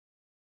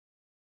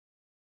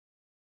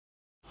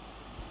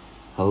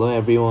Hello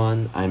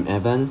everyone, I'm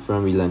Evan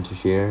from We Learn to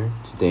Share.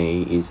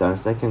 Today is our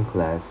second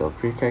class of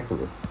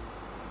Precalculus.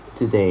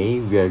 Today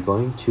we are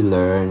going to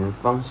learn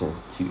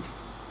functions too.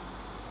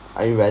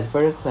 Are you ready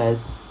for the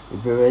class?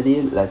 If you're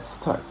ready, let's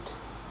start.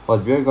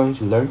 What we are going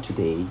to learn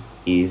today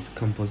is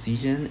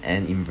composition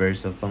and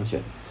inverse of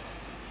function.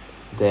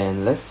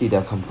 Then let's see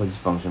the composite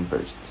function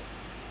first.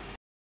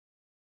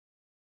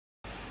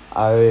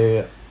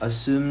 I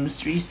assume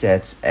three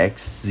sets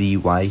x, z,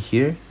 y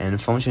here, and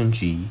function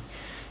g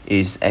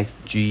is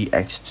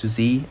x to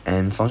z,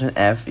 and function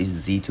f is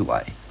z to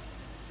y.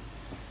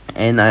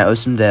 And I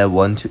assume that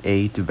 1 to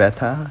a to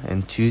beta,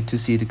 and 2 to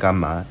c to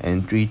gamma,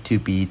 and 3 to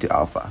b to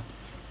alpha.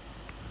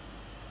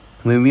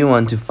 When we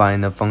want to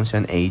find a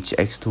function h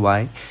x to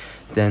y,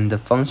 then the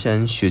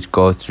function should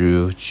go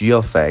through g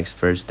of x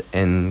first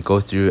and go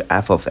through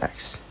f of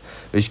x,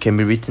 which can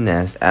be written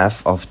as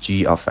f of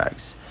g of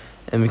x.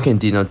 And we can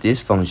denote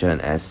this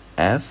function as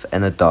f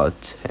and a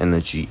dot and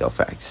a g of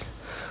x,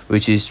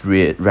 which is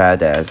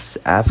read as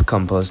f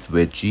composed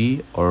with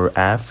g or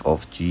f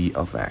of g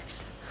of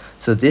x.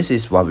 So this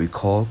is what we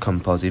call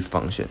composite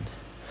function.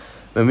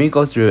 When we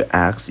go through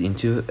x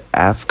into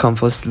f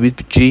composed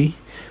with g,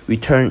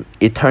 it turn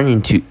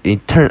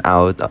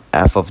out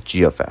f of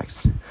g of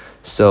x.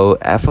 So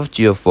f of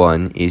g of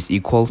 1 is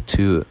equal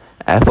to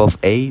f of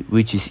a,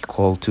 which is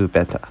equal to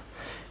beta.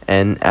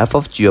 And f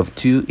of g of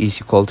 2 is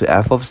equal to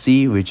f of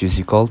c, which is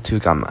equal to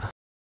gamma.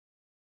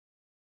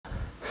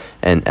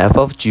 And f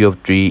of g of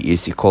 3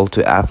 is equal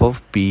to f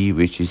of b,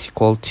 which is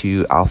equal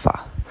to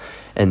alpha.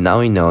 And now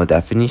we know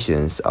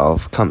definitions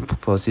of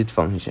composite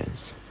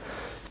functions.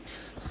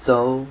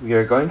 So we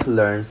are going to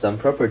learn some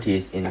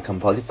properties in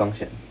composite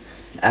function.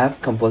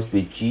 F composed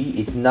with g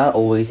is not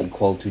always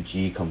equal to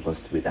g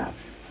composed with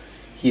f.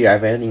 Here I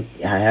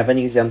have an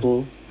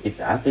example. If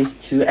f is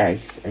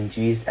 2x and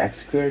g is x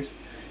squared,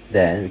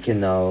 then we can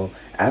know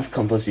f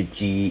composed with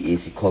g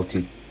is equal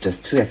to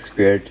just 2x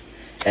squared,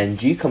 and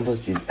g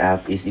composed with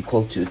f is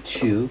equal to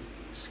 2x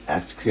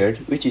squared,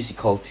 which is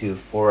equal to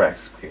 4x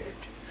squared.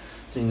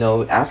 So you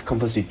know f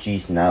composed with g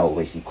is not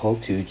always equal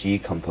to g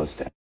composed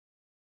with f.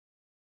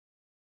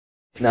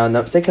 Now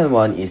the second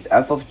one is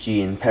f of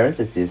g in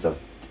parentheses of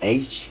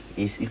h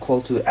is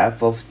equal to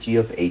f of g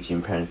of h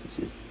in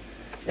parentheses.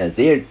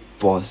 They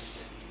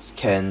both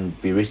can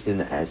be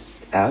written as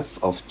f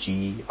of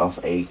g of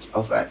h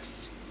of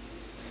x.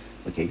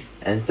 Okay,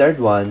 and third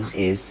one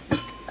is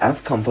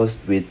f composed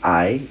with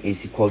I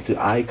is equal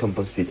to I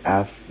composed with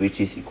f,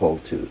 which is equal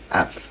to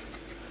f.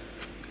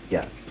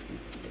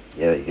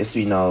 Yes,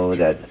 we know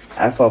that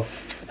f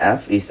of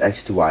f is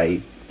x to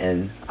y,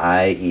 and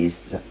I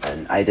is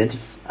an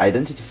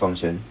identity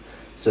function.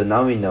 So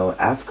now we know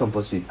f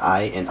composed with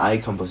I and I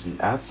composed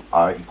with f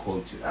are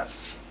equal to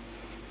f.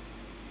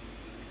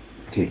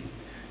 Okay,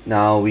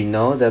 now we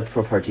know the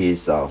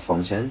properties of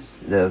functions,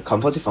 the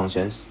composite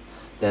functions.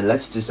 Then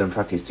let's do some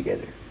practice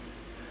together.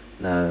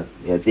 Now,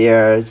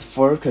 there are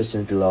 4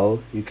 questions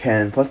below. You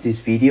can pause this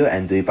video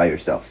and do it by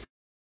yourself.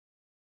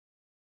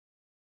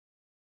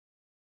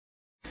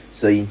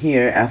 So in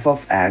here, f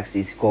of x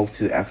is equal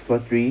to x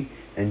plus 3,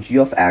 and g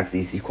of x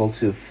is equal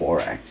to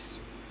 4x.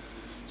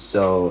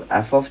 So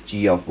f of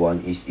g of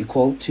 1 is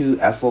equal to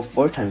f of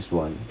 4 times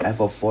 1. f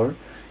of 4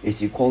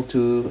 is equal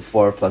to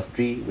 4 plus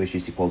 3, which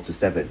is equal to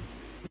 7.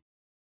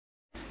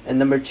 And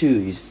number 2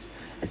 is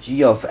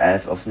g of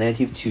f of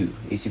negative 2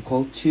 is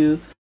equal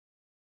to,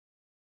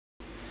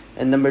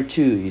 and number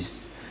 2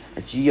 is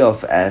g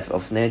of f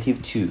of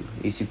negative 2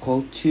 is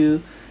equal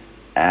to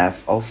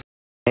f of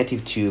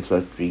negative 2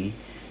 plus 3,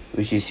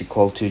 which is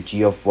equal to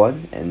g of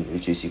 1, and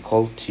which is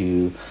equal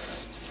to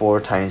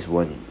 4 times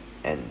 1,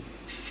 and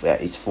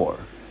it's 4.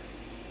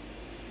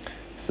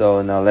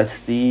 So now let's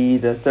see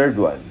the third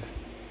one.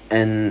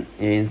 And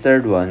in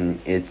third one,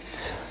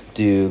 it's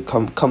the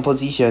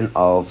composition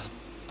of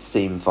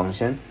same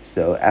function.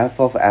 So f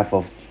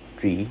of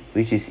 3,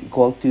 which is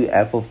equal to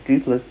f of 3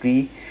 plus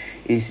 3,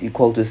 is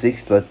equal to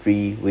 6 plus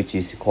 3, which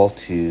is equal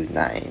to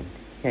 9.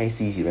 Yeah, it's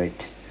easy,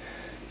 right?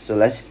 So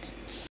let's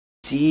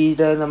see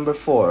the number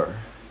 4.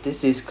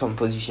 This is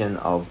composition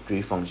of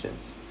 3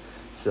 functions.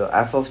 So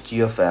f of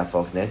g of f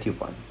of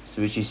negative 1,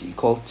 so which is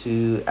equal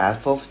to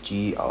f of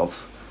g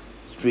of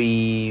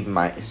 3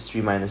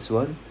 minus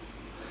 1,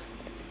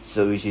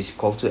 so which is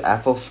equal to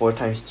f of 4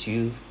 times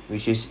 2,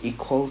 which is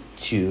equal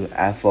to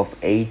f of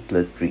 8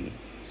 plus 3.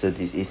 So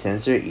its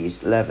answer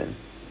is 11.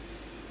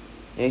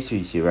 It's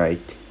easy,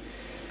 right?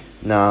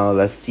 Now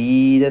let's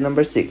see the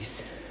number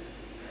 6.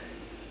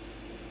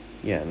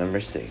 Number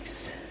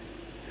 6.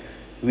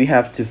 We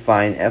have to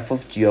find f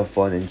of g of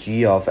 1 and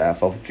g of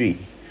f of 3.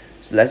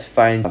 So let's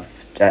find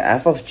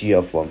f of g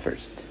of 1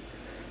 first.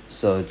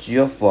 So g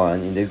of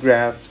 1 in the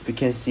graph, we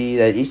can see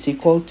that it's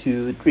equal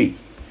to 3.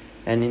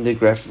 And in the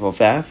graph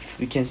of f,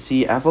 we can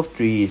see f of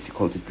 3 is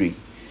equal to 3.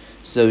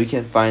 So we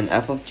can find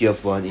f of g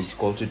of 1 is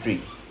equal to 3.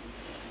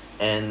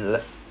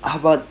 And how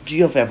about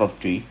g of f of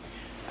 3?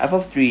 F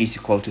of 3 is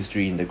equal to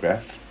 3 in the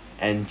graph,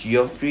 and g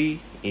of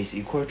 3 is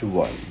equal to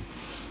 1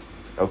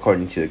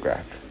 according to the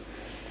graph.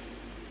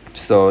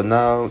 So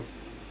now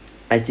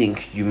I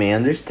think you may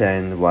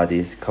understand what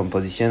is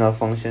composition of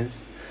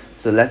functions.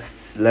 So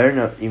let's learn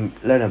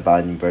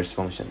about inverse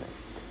function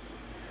next.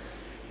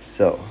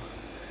 So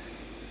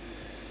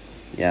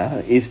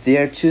yeah, if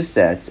there are two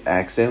sets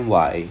x and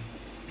y,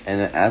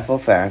 and the f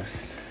of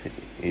x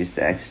is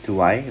x to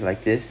y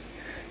like this,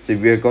 so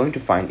we are going to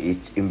find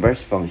its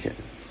inverse function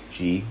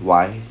g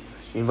y.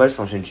 Inverse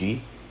function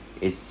g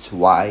is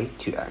y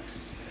to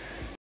x.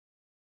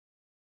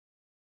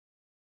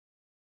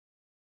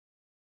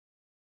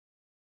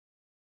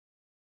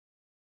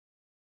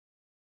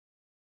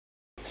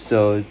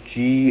 So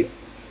g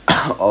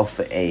of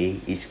a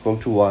is equal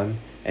to 1,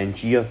 and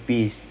g of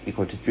b is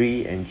equal to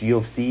 3, and g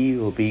of c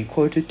will be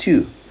equal to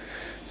 2.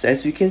 So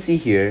as we can see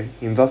here,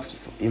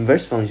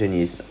 inverse function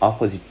is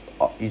opposite.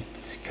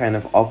 It's kind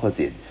of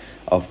opposite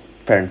of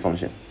parent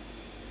function.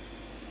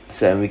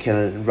 So we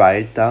can write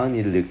it down.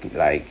 It look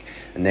like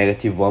a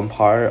 -1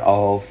 part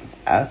of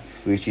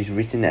f, which is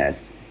written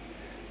as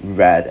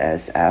read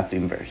as f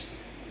inverse.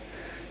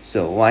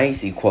 So y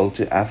is equal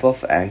to f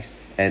of x,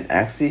 and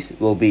x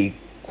will be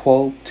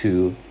equal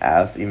to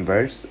f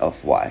inverse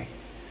of y.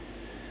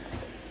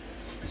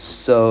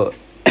 So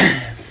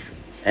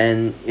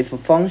and if a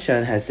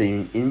function has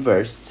an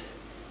inverse,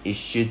 it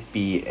should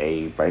be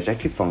a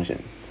bijective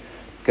function,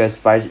 because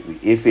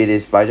if it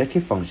is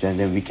bijective function,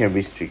 then we can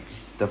restrict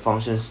the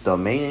function's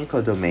domain and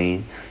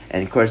codomain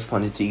and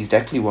corresponding to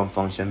exactly one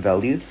function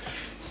value.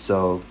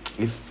 So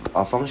if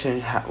a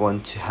function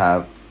want to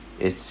have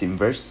its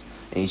inverse,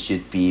 it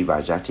should be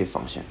bijective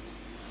function.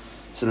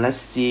 So let's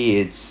see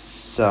its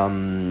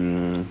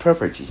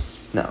properties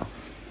now.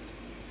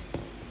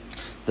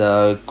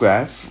 The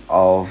graph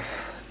of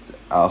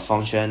a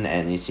function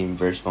and its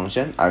inverse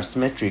function are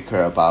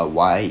symmetrical about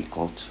y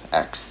equal to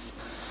x.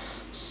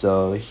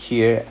 So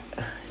here,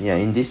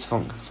 in this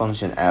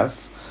function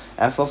f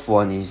of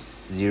 1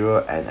 is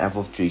 0 and f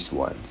of 3 is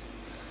 1.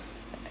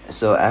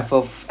 So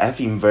f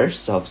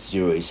inverse of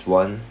 0 is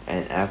 1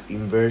 and f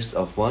inverse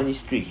of 1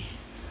 is 3.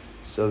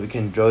 So we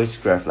can draw its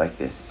graph like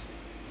this.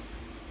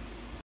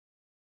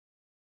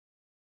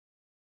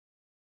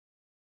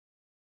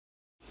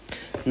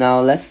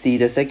 Now let's see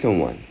the second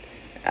one.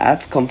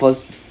 F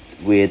composed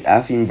with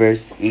f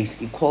inverse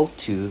is equal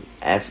to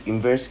f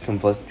inverse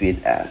composed with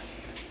f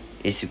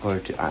is equal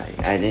to I,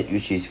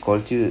 which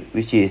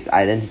is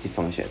identity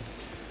function.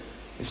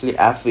 Actually,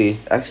 f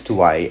is x to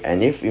y,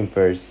 and if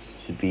inverse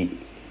should be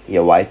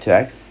y to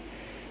x.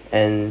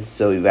 And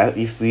so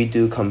if we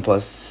do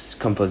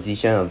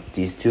composition of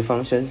these two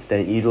functions,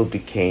 then it will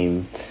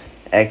become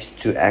x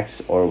to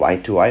x or y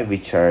to y,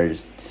 which are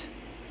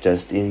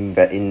just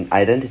in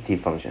identity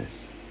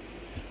functions.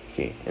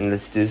 Okay, and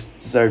let's do the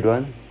third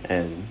one.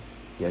 And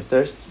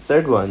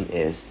third one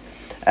is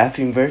f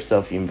inverse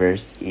of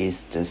inverse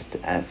is just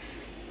f.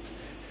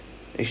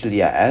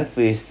 Actually, f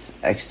is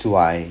x to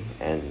y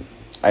and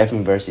f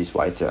inverse is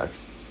y to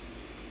x.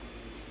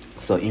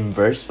 So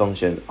inverse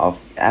function of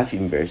f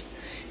inverse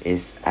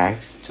is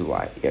x to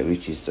y,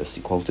 which is just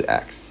equal to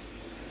x.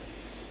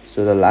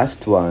 So the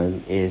last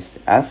one is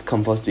f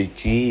composed with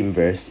g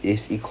inverse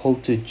is equal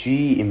to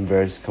g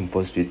inverse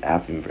composed with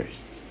f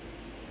inverse.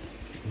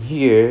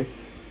 Here,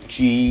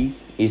 g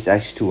is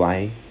x to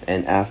y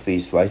and f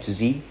is y to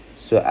z.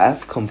 So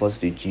f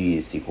composed with g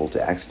is equal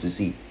to x to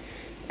z.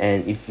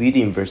 And if we do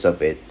the inverse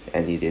of it,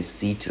 and it is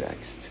z to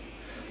x.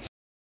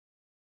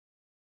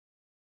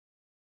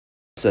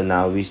 So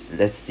now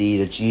let's see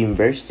the g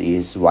inverse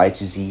is y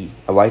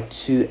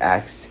to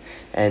x,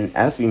 and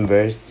f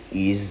inverse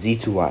is z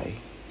to y.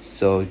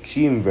 So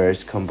g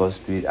inverse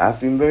composed with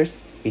f inverse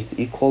is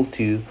equal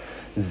to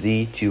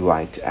z to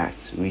y to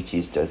x, which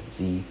is just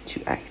z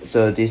to x.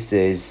 So this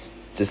is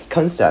this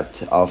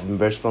concept of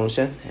inverse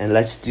function, and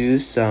let's do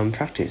some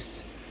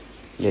practice.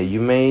 You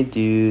may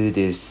do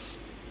this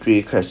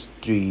three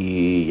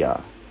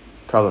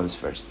problems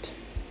first.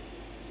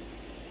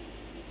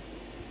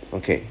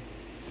 Okay.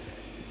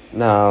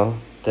 Now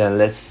then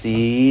let's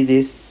see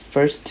this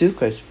first two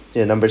questions.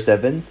 Number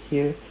 7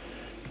 here.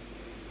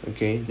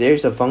 Okay,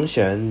 there's a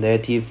function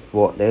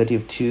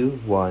 -2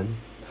 1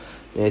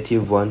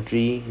 -1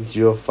 3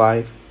 0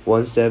 5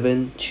 1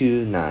 7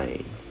 2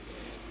 9.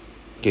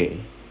 Okay,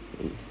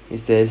 it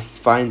says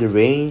find the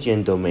range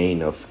and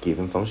domain of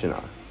given function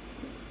R.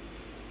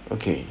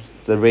 Okay,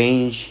 the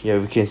range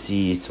we can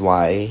see it's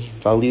y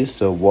value,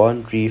 so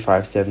 1 3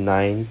 5 7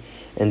 9,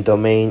 and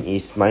domain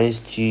is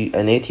 -2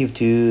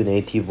 -2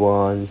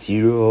 -1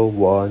 0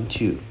 1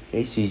 2.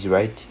 Okay, so it's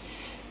right.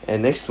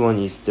 And next one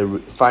is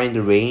find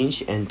the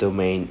range and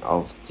domain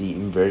of the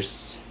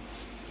inverse.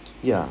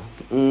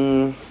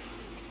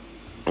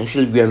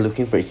 Actually we are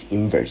looking for its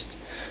inverse,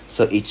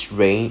 so its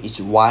range, its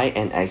y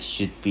and x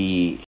should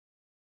be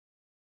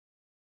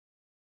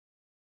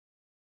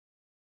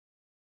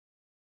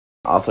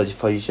opposite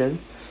position.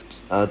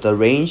 The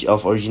range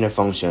of original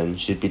function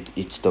should be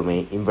its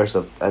domain inverse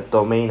of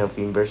domain of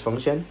inverse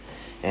function,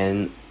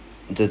 and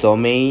the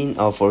domain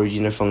of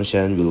original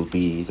function will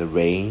be the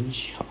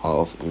range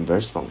of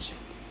inverse function.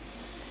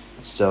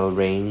 So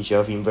range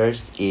of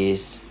inverse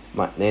is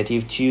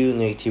 -2,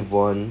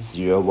 -1,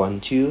 0, 1,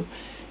 2,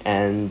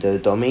 and the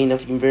domain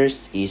of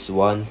inverse is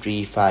 1,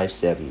 3, 5,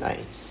 7,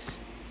 9.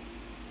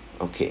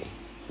 Okay,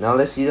 now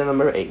let's see the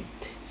number 8.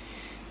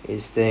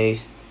 It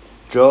says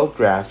draw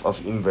graph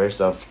of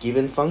inverse of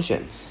given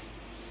function.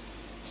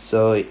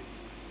 So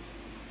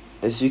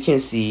as you can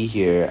see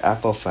here,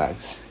 f of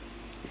x,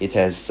 it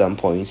has some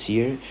points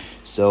here.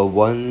 So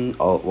 1,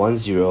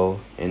 0,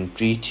 and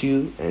 3,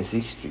 2, and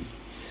 6, 3.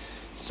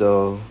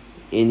 So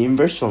in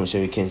inverse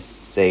function, we can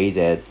say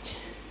that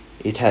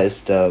it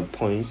has the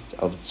points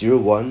of 0,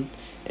 1,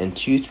 and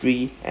 2,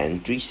 3,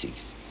 and 3,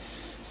 6.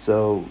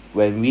 So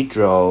when we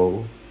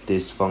draw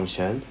this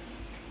function,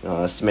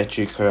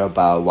 symmetrical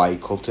about y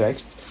equal to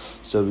x,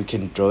 so we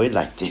can draw it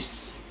like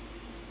this.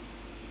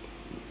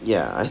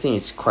 Yeah, I think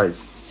it's quite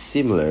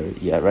similar.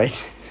 Yeah,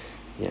 right?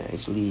 Yeah,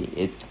 actually,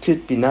 it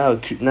could be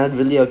not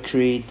really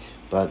accurate,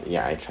 but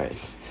yeah, I tried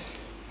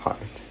hard.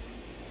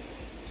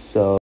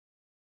 So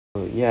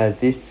yeah,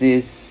 this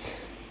is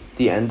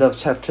the end of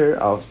chapter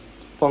of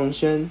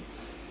function,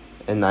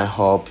 and I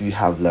hope you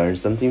have learned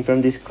something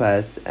from this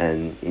class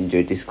and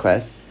enjoyed this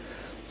class.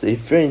 So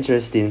if you're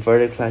interested in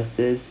further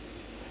classes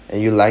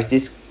and you like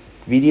this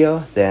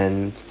video,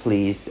 then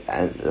please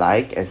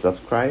like and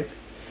subscribe.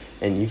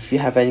 And if you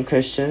have any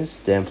questions,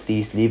 then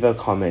please leave a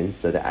comment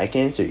so that I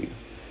can answer you.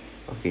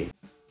 Okay,